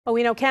Well,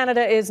 we know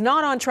Canada is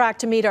not on track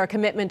to meet our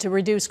commitment to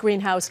reduce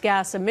greenhouse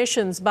gas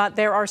emissions, but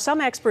there are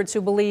some experts who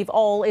believe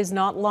all is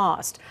not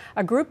lost.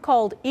 A group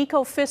called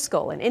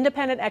Ecofiscal, an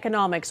independent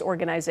economics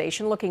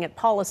organization looking at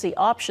policy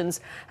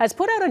options, has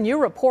put out a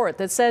new report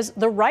that says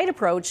the right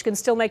approach can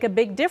still make a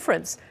big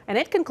difference. And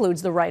it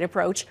concludes the right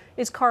approach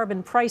is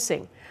carbon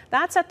pricing.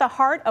 That's at the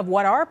heart of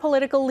what our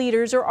political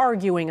leaders are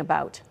arguing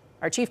about.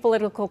 Our chief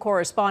political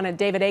correspondent,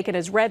 David Akin,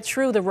 has read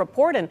through the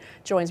report and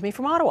joins me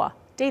from Ottawa.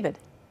 David.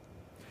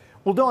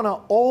 Well, Donna,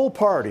 all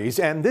parties,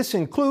 and this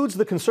includes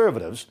the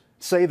Conservatives,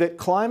 say that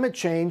climate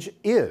change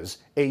is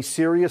a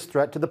serious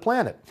threat to the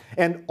planet.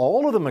 And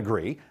all of them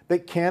agree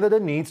that Canada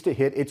needs to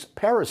hit its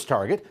Paris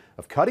target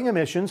of cutting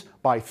emissions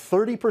by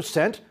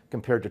 30%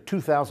 compared to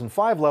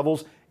 2005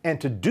 levels,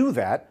 and to do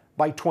that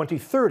by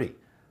 2030.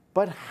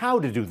 But how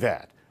to do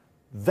that?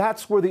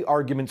 That's where the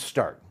arguments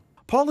start.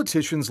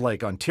 Politicians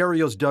like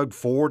Ontario's Doug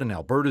Ford and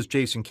Alberta's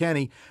Jason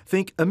Kenney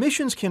think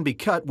emissions can be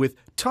cut with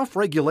tough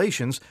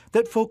regulations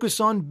that focus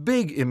on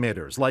big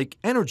emitters like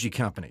energy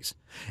companies.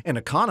 And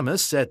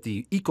economists at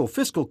the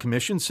Ecofiscal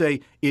Commission say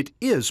it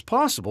is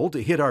possible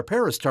to hit our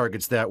Paris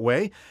targets that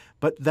way,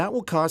 but that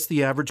will cost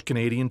the average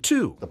Canadian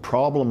too. The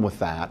problem with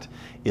that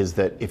is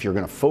that if you're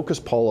going to focus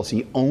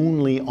policy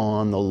only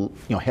on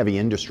the heavy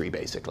industry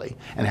basically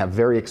and have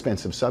very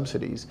expensive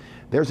subsidies,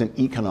 there's an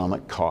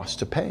economic cost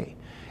to pay.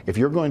 If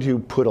you're going to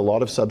put a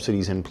lot of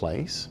subsidies in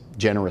place,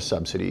 generous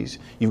subsidies,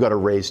 you've got to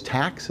raise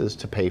taxes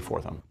to pay for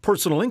them.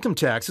 Personal income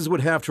taxes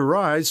would have to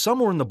rise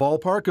somewhere in the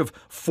ballpark of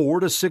 4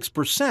 to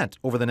 6%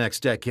 over the next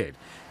decade.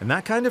 And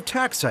that kind of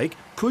tax hike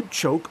could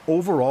choke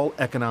overall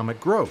economic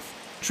growth.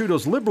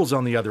 Trudeau's Liberals,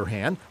 on the other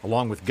hand,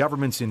 along with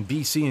governments in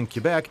BC and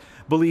Quebec,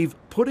 believe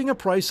putting a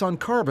price on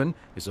carbon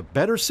is a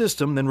better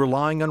system than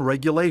relying on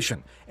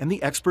regulation, and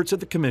the experts at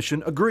the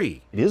Commission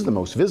agree. It is the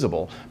most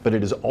visible, but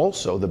it is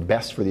also the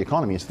best for the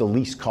economy. It's the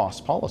least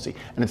cost policy,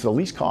 and it's the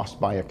least cost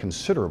by a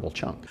considerable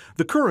chunk.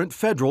 The current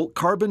federal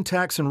carbon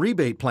tax and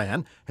rebate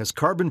plan has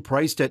carbon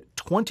priced at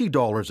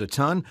 $20 a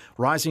ton,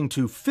 rising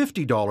to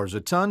 $50 a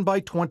ton by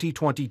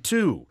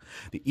 2022.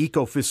 The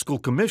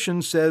Ecofiscal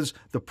Commission says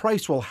the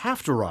price will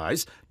have to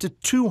rise to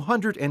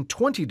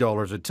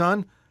 $220 a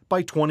ton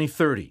by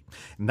 2030.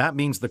 And that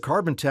means the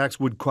carbon tax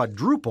would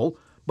quadruple,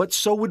 but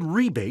so would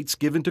rebates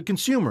given to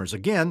consumers,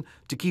 again,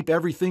 to keep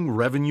everything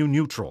revenue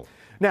neutral.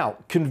 Now,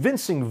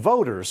 convincing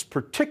voters,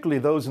 particularly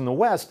those in the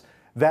West,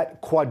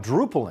 that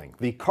quadrupling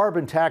the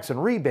carbon tax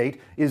and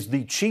rebate is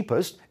the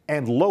cheapest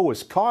and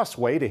lowest cost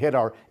way to hit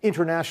our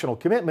international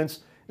commitments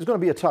is going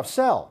to be a tough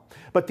sell.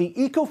 But the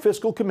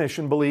Ecofiscal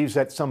Commission believes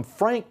that some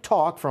frank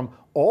talk from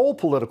all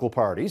political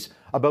parties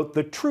about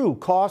the true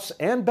costs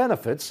and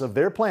benefits of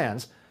their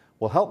plans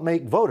will help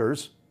make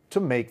voters to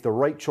make the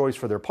right choice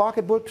for their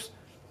pocketbooks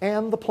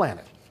and the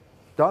planet.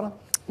 Donna?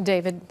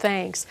 David,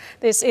 thanks.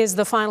 This is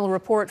the final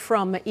report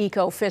from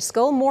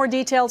Ecofiscal. More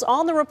details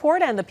on the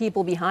report and the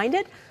people behind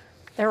it,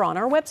 they're on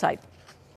our website.